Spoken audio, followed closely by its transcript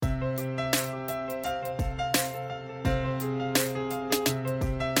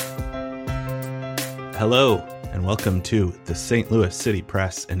Hello, and welcome to the St. Louis City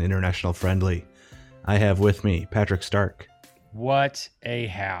Press and International Friendly. I have with me Patrick Stark. What a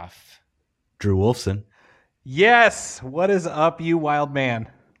half. Drew Wolfson. Yes, what is up, you wild man?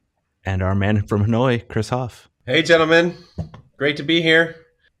 And our man from Hanoi, Chris Hoff. Hey, gentlemen. Great to be here.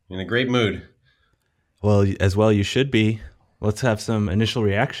 In a great mood. Well, as well you should be. Let's have some initial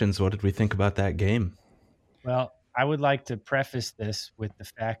reactions. What did we think about that game? Well, I would like to preface this with the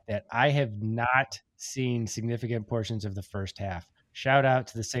fact that I have not seen significant portions of the first half. Shout out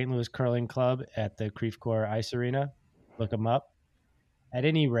to the St. Louis Curling Club at the Creve Coeur Ice Arena. Look them up. At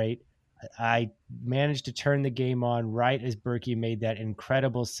any rate, I managed to turn the game on right as Berkey made that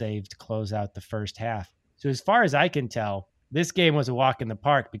incredible save to close out the first half. So as far as I can tell, this game was a walk in the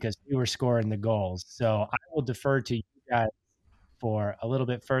park because we were scoring the goals. So I will defer to you guys for a little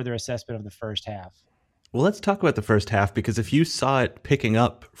bit further assessment of the first half. Well, let's talk about the first half, because if you saw it picking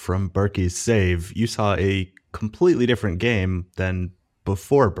up from Berkey's save, you saw a completely different game than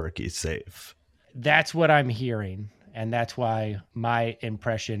before Berkey's save. That's what I'm hearing, and that's why my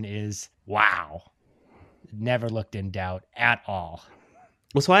impression is, wow, never looked in doubt at all.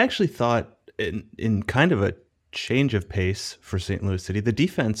 Well, so I actually thought in kind of a change of pace for St. Louis City, the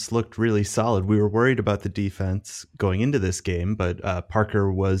defense looked really solid. We were worried about the defense going into this game, but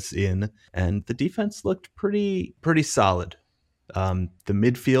Parker was in, and the defense looked pretty solid. The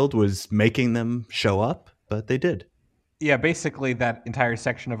midfield was making them show up, but they did. Yeah, basically that entire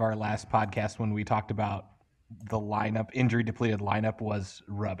section of our last podcast when we talked about the lineup, injury depleted lineup, was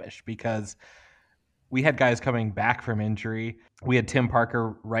rubbish because we had guys coming back from injury. We had Tim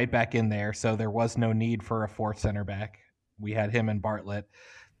Parker right back in there, so there was no need for a fourth center back. We had him and Bartlett.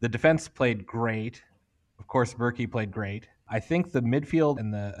 The defense played great. Of course, Berkey played great. I think the midfield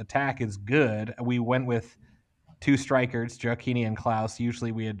and the attack is good. We went with two strikers, Gioacchini and Klaus.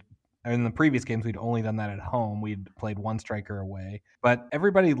 Usually in the previous games, we'd only done that at home. We'd played one striker away. But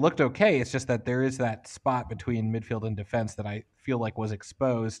everybody looked okay. It's just that there is that spot between midfield and defense that I feel like was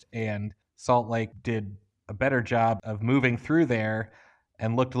exposed, and Salt Lake did a better job of moving through there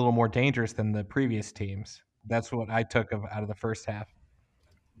and looked a little more dangerous than the previous teams. That's what I took out of the first half.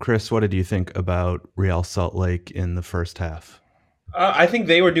 Chris, what did you think about Real Salt Lake in the first half? I think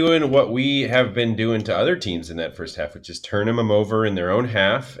they were doing what we have been doing to other teams in that first half, which is turning them over in their own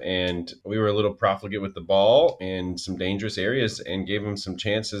half. And we were a little profligate with the ball in some dangerous areas and gave them some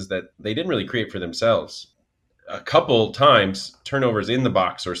chances that they didn't really create for themselves. A couple times, turnovers in the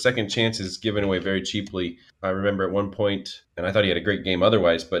box or second chances given away very cheaply. I remember at one point, and I thought he had a great game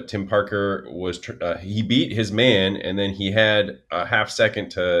otherwise, but Tim Parker he beat his man, and then he had a half second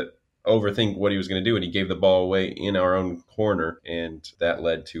to overthink what he was going to do, and he gave the ball away in our own corner, and that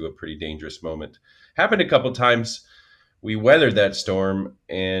led to a pretty dangerous moment. Happened a couple times. We weathered that storm,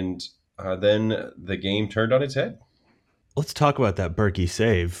 and then the game turned on its head. Let's talk about that Berkey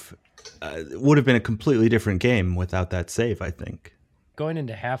save. It would have been a completely different game without that save, I think. Going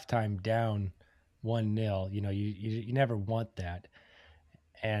into halftime down 1-0, you never want that.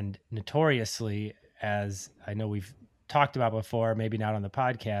 And notoriously, as I know we've talked about before, maybe not on the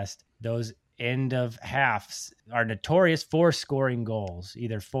podcast, those end of halves are notorious for scoring goals,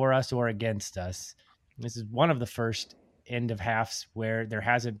 either for us or against us. This is one of the first end of halves where there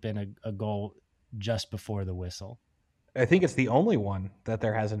hasn't been a goal just before the whistle. I think it's the only one that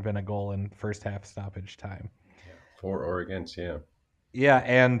there hasn't been a goal in first half stoppage time. For or against, yeah. Yeah,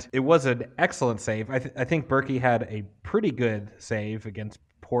 and it was an excellent save. I think Berkey had a pretty good save against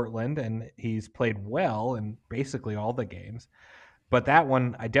Portland, and he's played well in basically all the games. But that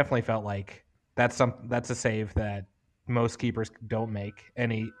one, I definitely felt like that's a save that most keepers don't make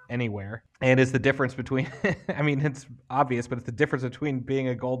anywhere. And it's the difference between, I mean, it's obvious, but it's the difference between being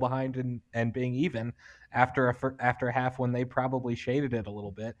a goal behind and being even after a half when they probably shaded it a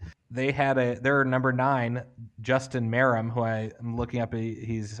little bit. They had their number 9, Justin Merrim, who I'm looking up,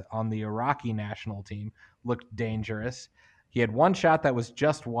 he's on the Iraqi national team, looked dangerous. He had one shot that was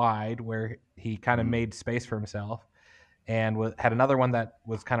just wide where he kind of made space for himself, and had another one that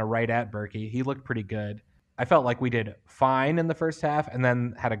was kind of right at Berkey. He looked pretty good. I felt like we did fine in the first half and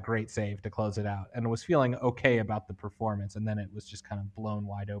then had a great save to close it out and was feeling okay about the performance, and then it was just kind of blown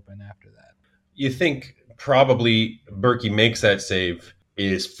wide open after that. You think probably Berkey makes that save,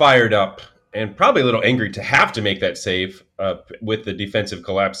 is fired up, and probably a little angry to have to make that save with the defensive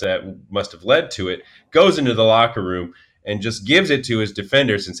collapse that must have led to it, goes into the locker room and just gives it to his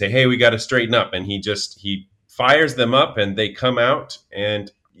defenders and say, hey, we got to straighten up. And he fires them up and they come out,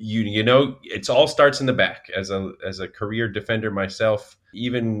 and you know, it's all starts in the back. As a career defender myself,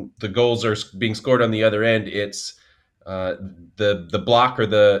 even the goals are being scored on the other end. It's the block or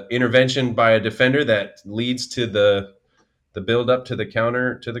the intervention by a defender that leads to the build up to the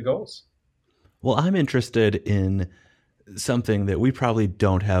counter to the goals. Well, I'm interested in something that we probably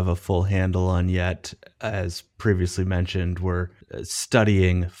don't have a full handle on yet. As previously mentioned, we're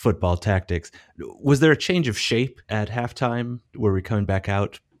studying football tactics. Was there a change of shape at halftime? Were we coming back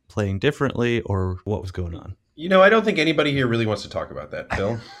out playing differently, or what was going on? I don't think anybody here really wants to talk about that,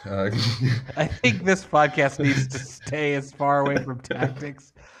 Phil. I think this podcast needs to stay as far away from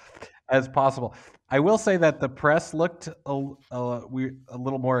tactics as possible. I will say that the press looked a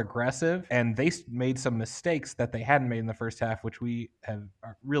little more aggressive, and they made some mistakes that they hadn't made in the first half, which we have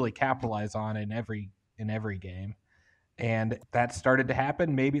really capitalized on in every game. And that started to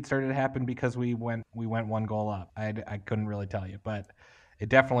happen. Maybe it started to happen because we went one goal up. I couldn't really tell you, but it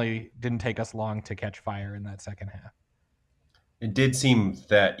definitely didn't take us long to catch fire in that second half. It did seem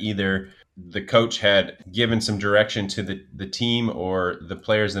that either the coach had given some direction to the team, or the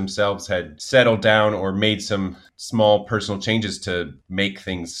players themselves had settled down or made some small personal changes to make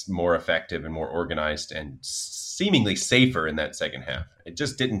things more effective and more organized and seemingly safer in that second half. It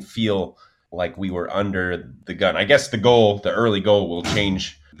just didn't feel like we were under the gun. I guess the early goal will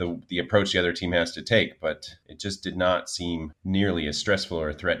change the approach the other team has to take, but it just did not seem nearly as stressful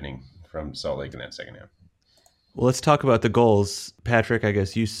or threatening from Salt Lake in that second half. Well, let's talk about the goals. Patrick, I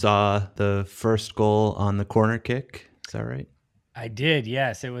guess you saw the first goal on the corner kick. Is that right? I did,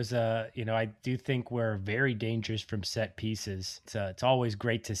 yes. It was, I do think we're very dangerous from set pieces. It's always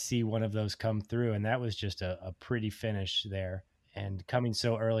great to see one of those come through, and that was just a pretty finish there, and coming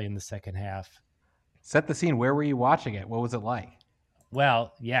so early in the second half. Set the scene. Where were you watching it? What was it like?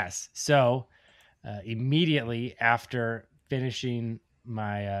 Well, yes. So immediately after finishing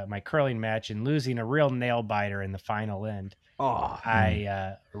my curling match and losing a real nail biter in the final end,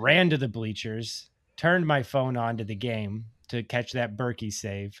 I ran to the bleachers, turned my phone on to the game to catch that Berkey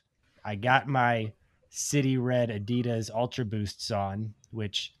save. I got my City Red Adidas Ultra Boosts on,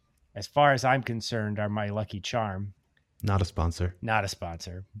 which, as far as I'm concerned, are my lucky charm. Not a sponsor. Not a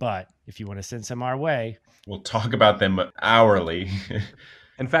sponsor, but if you want to send some our way, we'll talk about them hourly.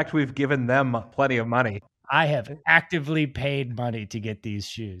 In fact, we've given them plenty of money. I have actively paid money to get these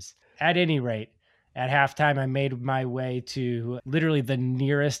shoes. At any rate, at halftime, I made my way to literally the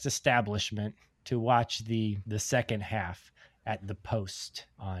nearest establishment to watch the second half at the Post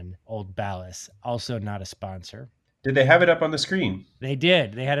on Old Ballas. Also not a sponsor. Did they have it up on the screen? They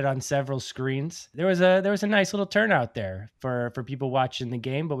did. They had it on several screens. There was a nice little turnout there for people watching the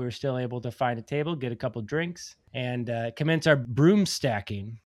game, but we were still able to find a table, get a couple drinks, and commence our broom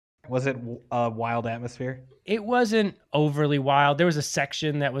stacking. Was it a wild atmosphere? It wasn't overly wild. There was a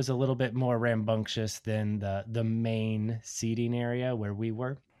section that was a little bit more rambunctious than the main seating area where we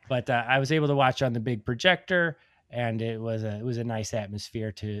were. But I was able to watch on the big projector, and it was a nice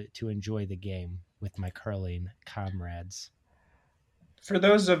atmosphere to enjoy the game with my curling comrades. For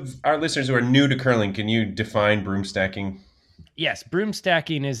those of our listeners who are new to curling, can you define broom stacking? Yes, broom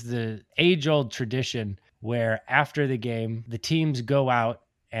stacking is the age-old tradition where after the game, the teams go out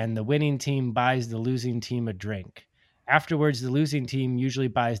and the winning team buys the losing team a drink. Afterwards, the losing team usually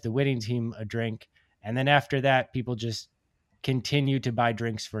buys the winning team a drink. And then after that, people just continue to buy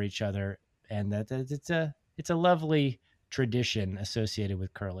drinks for each other. And it's a lovely tradition associated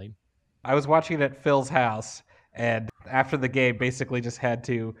with curling. I was watching it at Phil's house, and after the game, basically just had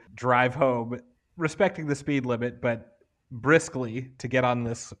to drive home, respecting the speed limit, but briskly to get on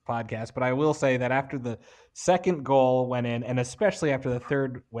this podcast. But I will say that after the second goal went in, and especially after the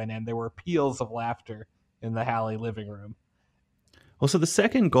third went in, there were peals of laughter in the Halley living room. Well, so the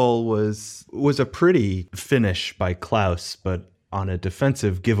second goal was a pretty finish by Klaus, but on a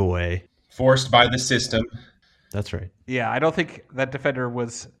defensive giveaway. Forced by the system. That's right. Yeah, I don't think that defender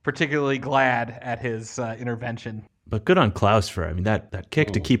was particularly glad at his intervention. But good on Klaus for, that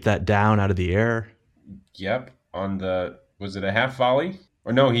kick to keep that down out of the air. Yep. Was it a half volley?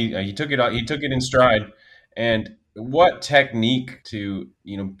 Or no, he took it out. He took it in stride. And what technique to,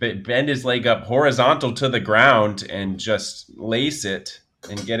 bend his leg up horizontal to the ground and just lace it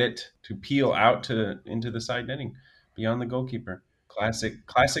and get it to peel out into the side netting beyond the goalkeeper. Classic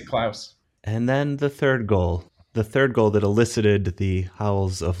Klaus. And then the third goal that elicited the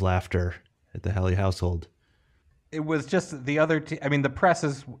howls of laughter at the Halley household. It was just the other team. The press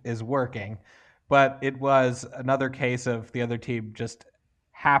is working, but it was another case of the other team just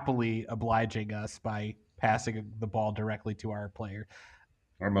happily obliging us by passing the ball directly to our player.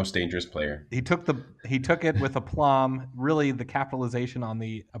 Our most dangerous player. He took it with aplomb. Really, the capitalization on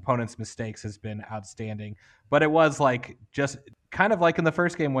the opponent's mistakes has been outstanding. But it was like just kind of like in the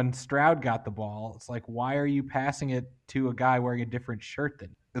first game when Stroud got the ball. It's like, why are you passing it to a guy wearing a different shirt than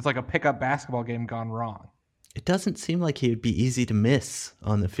you? It's like a pickup basketball game gone wrong. It doesn't seem like he would be easy to miss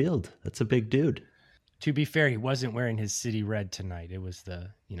on the field. That's a big dude. To be fair, he wasn't wearing his city red tonight. It was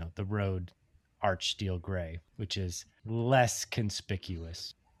the road arch steel gray, which is less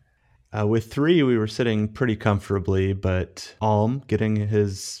conspicuous. With 3, we were sitting pretty comfortably, but Alm getting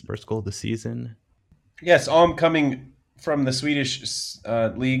his first goal of the season. Yes, Alm coming from the Swedish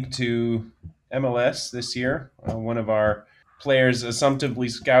league to MLS this year. One of our players assumptively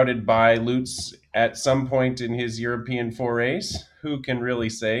scouted by Lutz at some point in his European forays. Who can really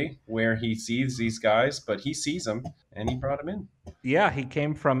say where he sees these guys? But he sees them, and he brought them in. Yeah, he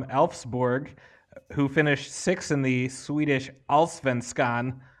came from Elfsborg, who finished 6th in the Swedish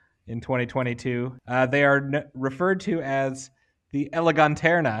Allsvenskan in 2022. They are referred to as the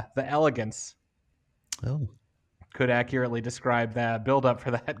Eleganterna, the elegance. Oh. Could accurately describe the build-up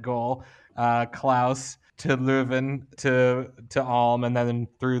for that goal. Klaus to Leuven to Alm, and then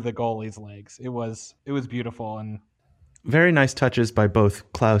through the goalie's legs. It was beautiful, and very nice touches by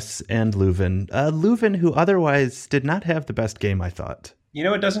both Klaus and Leuven. Leuven, who otherwise did not have the best game, I thought. You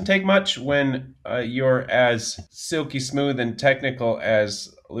know, it doesn't take much when you're as silky smooth and technical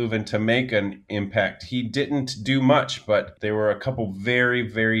as Leuven to make an impact. He didn't do much, but there were a couple very,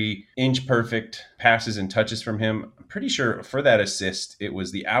 very inch-perfect passes and touches from him. I'm pretty sure for that assist, it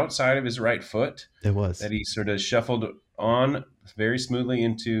was the outside of his right foot. It was. That he sort of shuffled on very smoothly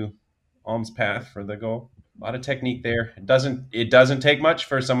into Alm's path for the goal. A lot of technique there. It doesn't take much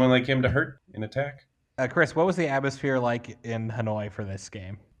for someone like him to hurt in attack. Chris, what was the atmosphere like in Hanoi for this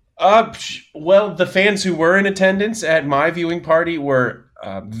game? Well, the fans who were in attendance at my viewing party were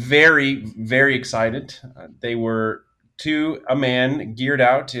very, very excited. They were to a man geared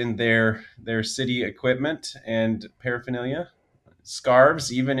out in their city equipment and paraphernalia,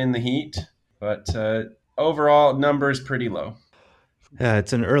 scarves even in the heat. But overall, numbers pretty low. Yeah,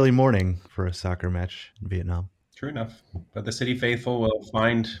 it's an early morning for a soccer match in Vietnam. True enough. But the city faithful will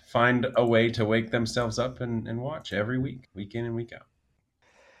find a way to wake themselves up and watch every week in and week out.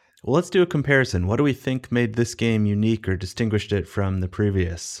 Well, let's do a comparison. What do we think made this game unique or distinguished it from the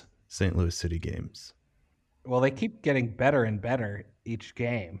previous St. Louis City games? Well, they keep getting better and better each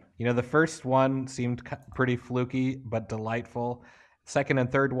game. You know, the first one seemed pretty fluky but delightful. Second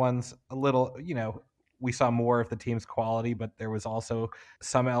and third ones, a little, we saw more of the team's quality, but there was also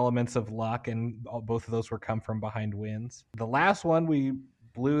some elements of luck, and both of those were come from behind wins. The last one, we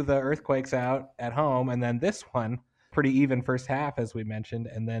blew the Earthquakes out at home, and then this one, pretty even first half, as we mentioned,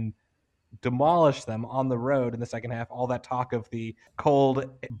 and then demolished them on the road in the second half. All that talk of the cold,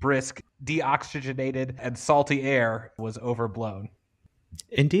 brisk, deoxygenated, and salty air was overblown.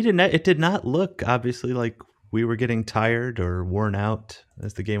 Indeed, it did not look, obviously, like we were getting tired or worn out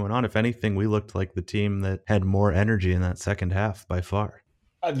as the game went on. If anything, we looked like the team that had more energy in that second half by far.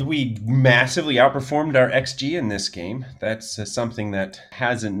 We massively outperformed our XG in this game. That's something that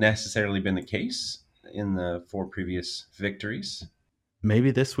hasn't necessarily been the case in the 4 previous victories.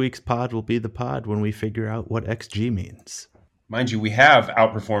 Maybe this week's pod will be the pod when we figure out what XG means. Mind you, we have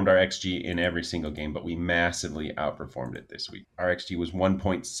outperformed our XG in every single game, but we massively outperformed it this week. Our XG was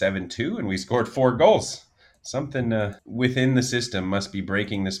 1.72, and we scored 4 goals. Something within the system must be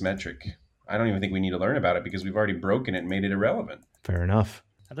breaking this metric. I don't even think we need to learn about it because we've already broken it and made it irrelevant. Fair enough.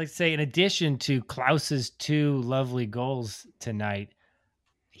 I'd like to say, in addition to Klaus's 2 lovely goals tonight,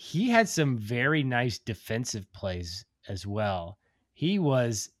 he had some very nice defensive plays as well. He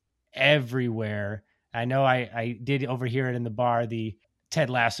was everywhere. I know I did overhear it in the bar, the Ted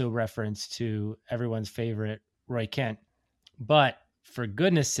Lasso reference to everyone's favorite Roy Kent. But for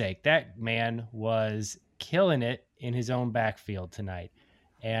goodness sake, that man was killing it in his own backfield tonight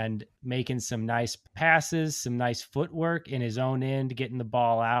and making some nice passes, some nice footwork in his own end, getting the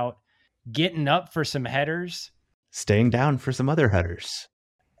ball out, getting up for some headers. Staying down for some other headers.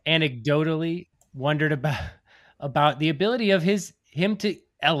 Anecdotally, wondered about the ability of him to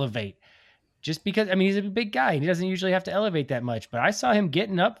elevate. Just because, he's a big guy and he doesn't usually have to elevate that much, but I saw him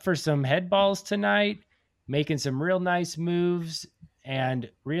getting up for some head balls tonight, making some real nice moves and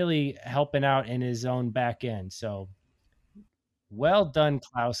really helping out in his own back end. So well done,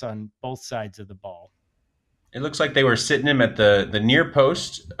 Klaus, on both sides of the ball. It looks like they were sitting him at the near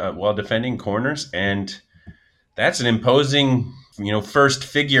post while defending corners, and that's an imposing, first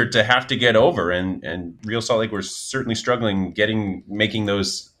figure to have to get over. And Real Salt Lake were certainly struggling making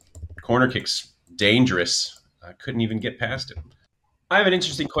those corner kicks dangerous. I couldn't even get past it. I have an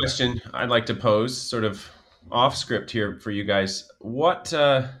interesting question I'd like to pose, sort of off script here for you guys. What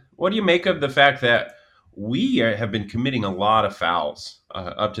do you make of the fact that we have been committing a lot of fouls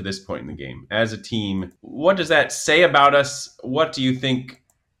up to this point in the game as a team. What does that say about us? What do you think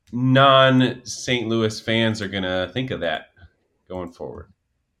non-St. Louis fans are going to think of that going forward?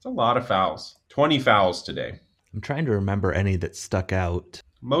 It's a lot of fouls. 20 fouls today. I'm trying to remember any that stuck out.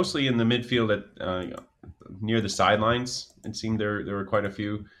 Mostly in the midfield at near the sidelines. It seemed there were quite a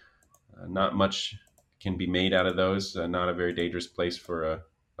few. Not much can be made out of those. Not a very dangerous place for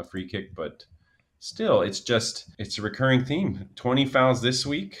a free kick, but still, it's a recurring theme. 20 fouls this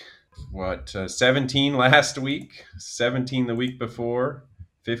week. 17 last week, 17 the week before,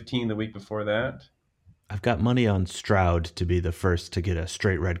 15 the week before that. I've got money on Stroud to be the first to get a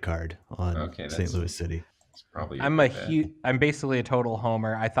straight red card on St. Louis City. Probably I'm basically a total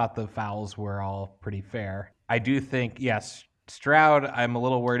homer. I thought the fouls were all pretty fair. I do think, yes, Stroud, I'm a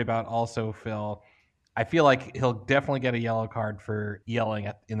little worried about also, Phil. I feel like he'll definitely get a yellow card for yelling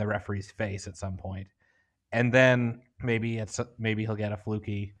in the referee's face at some point. And then maybe he'll get a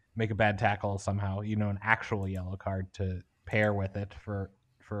fluky, make a bad tackle somehow, an actual yellow card to pair with it for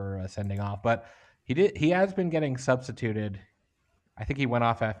sending off. But he has been getting substituted. I think he went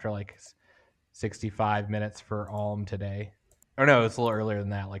off after like 65 minutes for Ulm today. Or no, it's a little earlier than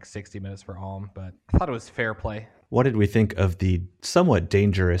that, like 60 minutes for Ulm, but I thought it was fair play. What did we think of the somewhat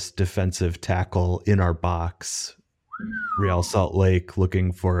dangerous defensive tackle in our box? Real Salt Lake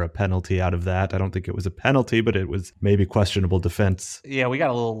looking for a penalty out of that. I don't think it was a penalty, but it was maybe questionable defense. Yeah, we got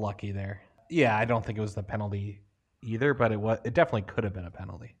a little lucky there. Yeah, I don't think it was the penalty either, but it definitely could have been a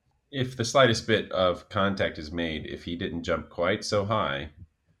penalty. If the slightest bit of contact is made, if he didn't jump quite so high,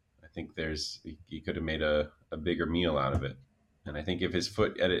 I think he could have made a bigger meal out of it. And I think if his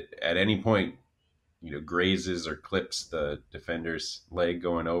foot at any point, grazes or clips the defender's leg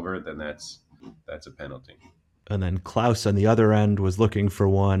going over, then that's a penalty. And then Klaus on the other end was looking for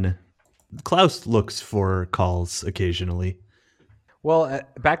one. Klaus looks for calls occasionally. Well,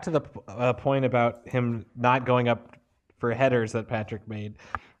 back to the point about him not going up for headers that Patrick made.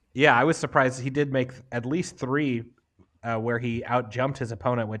 Yeah, I was surprised he did make at least 3 where he outjumped his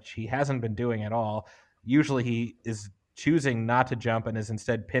opponent, which he hasn't been doing at all. Usually he is choosing not to jump and is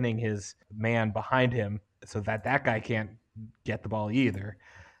instead pinning his man behind him so that guy can't get the ball either.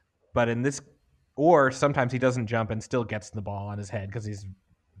 But or sometimes he doesn't jump and still gets the ball on his head because he's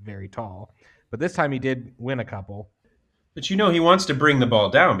very tall. But this time he did win a couple. But he wants to bring the ball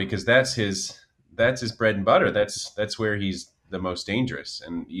down because that's his bread and butter. That's where he's the most dangerous.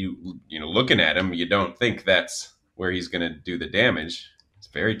 And looking at him, you don't think that's where he's going to do the damage. It's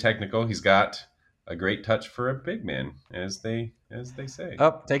very technical. He's got a great touch for a big man, as they say.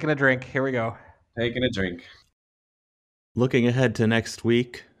 Oh, taking a drink. Here we go. Taking a drink. Looking ahead to next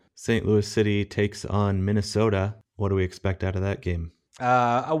week, St. Louis City takes on Minnesota. What do we expect out of that game?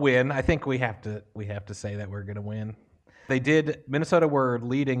 A win. I think we have to say that we're going to win. Minnesota were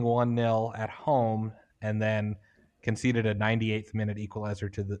leading 1-0 at home and then conceded a 98th minute equalizer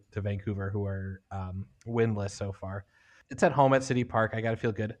to Vancouver, who are winless so far. It's at home at City Park. I got to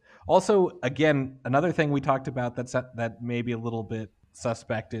feel good. Also, again, another thing we talked about that may be a little bit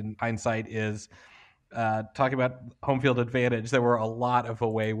suspect in hindsight is talking about home field advantage. There were a lot of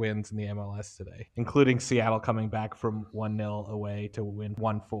away wins in the MLS today, including Seattle coming back from 1-0 away to win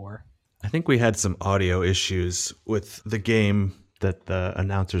 1-4. I think we had some audio issues with the game that the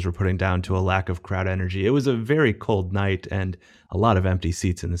announcers were putting down to a lack of crowd energy. It was a very cold night and a lot of empty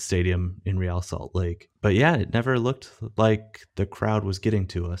seats in the stadium in Real Salt Lake. But yeah, it never looked like the crowd was getting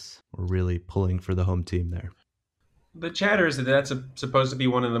to us. We're really pulling for the home team there. The chatter is that that's supposed to be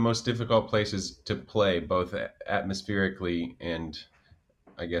one of the most difficult places to play, both atmospherically and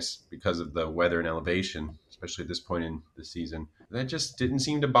I guess because of the weather and elevation, especially at this point in the season. That just didn't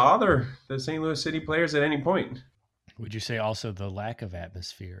seem to bother the St. Louis City players at any point. Would you say also the lack of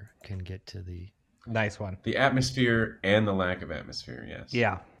atmosphere can get to the... Nice one. The atmosphere and the lack of atmosphere, yes.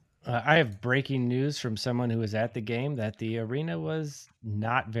 Yeah. I have breaking news from someone who was at the game that the arena was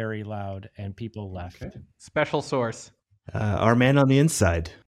not very loud and people left. Okay. Special source. Our man on the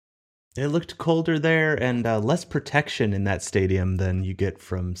inside. It looked colder there and less protection in that stadium than you get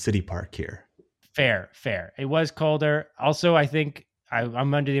from City Park here. Fair. It was colder. Also, I think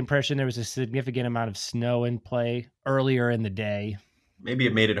I'm under the impression there was a significant amount of snow in play earlier in the day. Maybe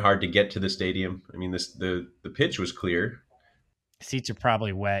it made it hard to get to the stadium. I mean, the pitch was clear. Seats are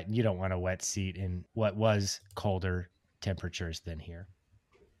probably wet. You don't want a wet seat in what was colder temperatures than here.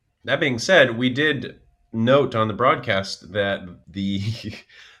 That being said, we did note on the broadcast that the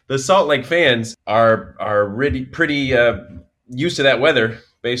Salt Lake fans are really pretty used to that weather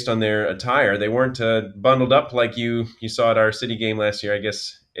based on their attire. They weren't bundled up like you saw at our city game last year. I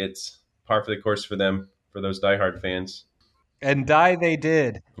guess it's par for the course for them for those diehard fans. And die they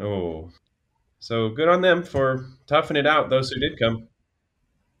did. Oh, so good on them for toughing it out, those who did come.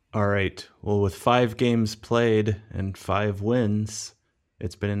 All right. Well, with 5 games played and 5 wins,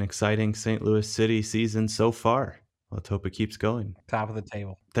 it's been an exciting St. Louis City season so far. Let's hope it keeps going. Top of the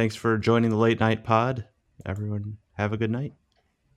table. Thanks for joining the Late Night Pod. Everyone, have a good night.